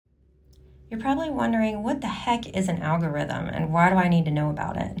You're probably wondering, what the heck is an algorithm and why do I need to know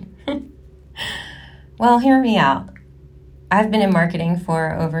about it? Well, hear me out. I've been in marketing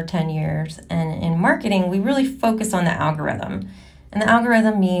for over 10 years, and in marketing, we really focus on the algorithm. And the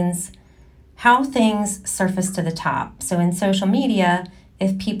algorithm means how things surface to the top. So in social media,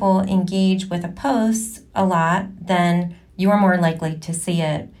 if people engage with a post a lot, then you are more likely to see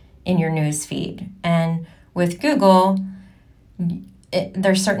it in your news feed. And with Google,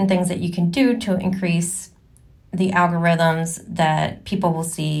 there's certain things that you can do to increase the algorithms that people will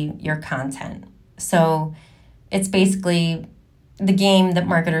see your content. So it's basically the game that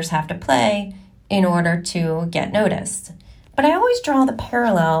marketers have to play in order to get noticed. But I always draw the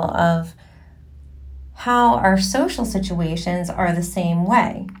parallel of how our social situations are the same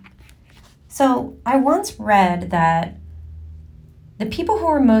way. So I once read that the people who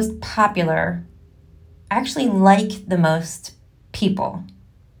are most popular actually like the most people.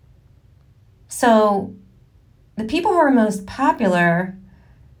 So the people who are most popular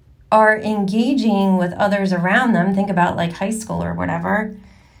are engaging with others around them. Think about like high school or whatever.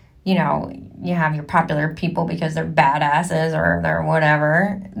 You know, you have your popular people because they're badasses or they're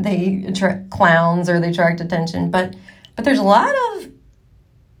whatever. They attract clowns or they attract attention. But there's a lot of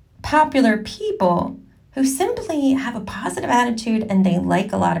popular people who simply have a positive attitude and they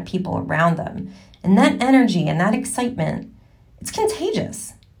like a lot of people around them. And that energy and that excitement, it's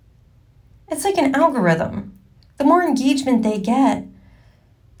contagious. It's like an algorithm. The more engagement they get,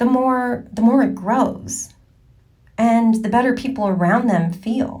 the more it grows. And the better people around them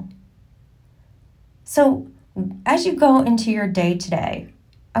feel. So as you go into your day today,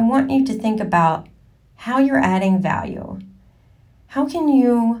 I want you to think about how you're adding value. How can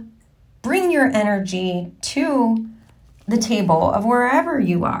you bring your energy to the table of wherever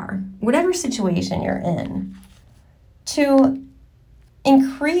you are, whatever situation you're in, to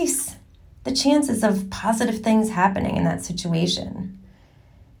increase the chances of positive things happening in that situation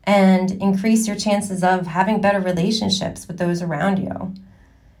and increase your chances of having better relationships with those around you.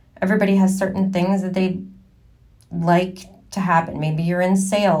 Everybody has certain things that they like to happen. Maybe you're in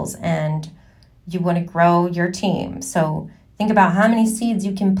sales and you want to grow your team. So think about how many seeds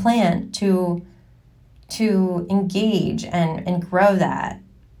you can plant to engage and grow that,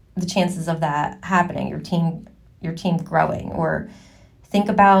 the chances of that happening, your team growing. Or think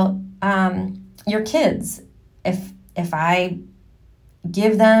about your kids. If I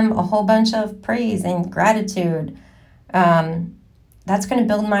give them a whole bunch of praise and gratitude, that's going to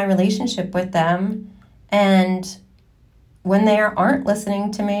build my relationship with them. And when they aren't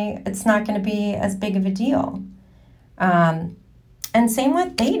listening to me, it's not going to be as big of a deal. And same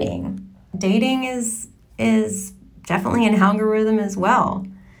with dating. Dating is definitely an algorithm as well.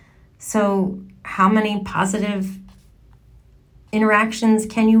 So how many positive interactions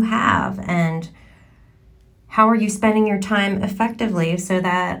can you have? And how are you spending your time effectively so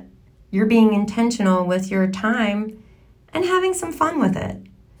that you're being intentional with your time and having some fun with it?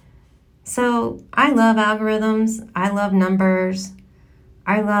 So I love algorithms. I love numbers.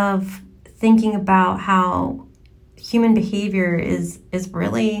 I love thinking about how human behavior is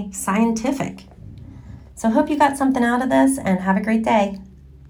really scientific. So I hope you got something out of this and have a great day.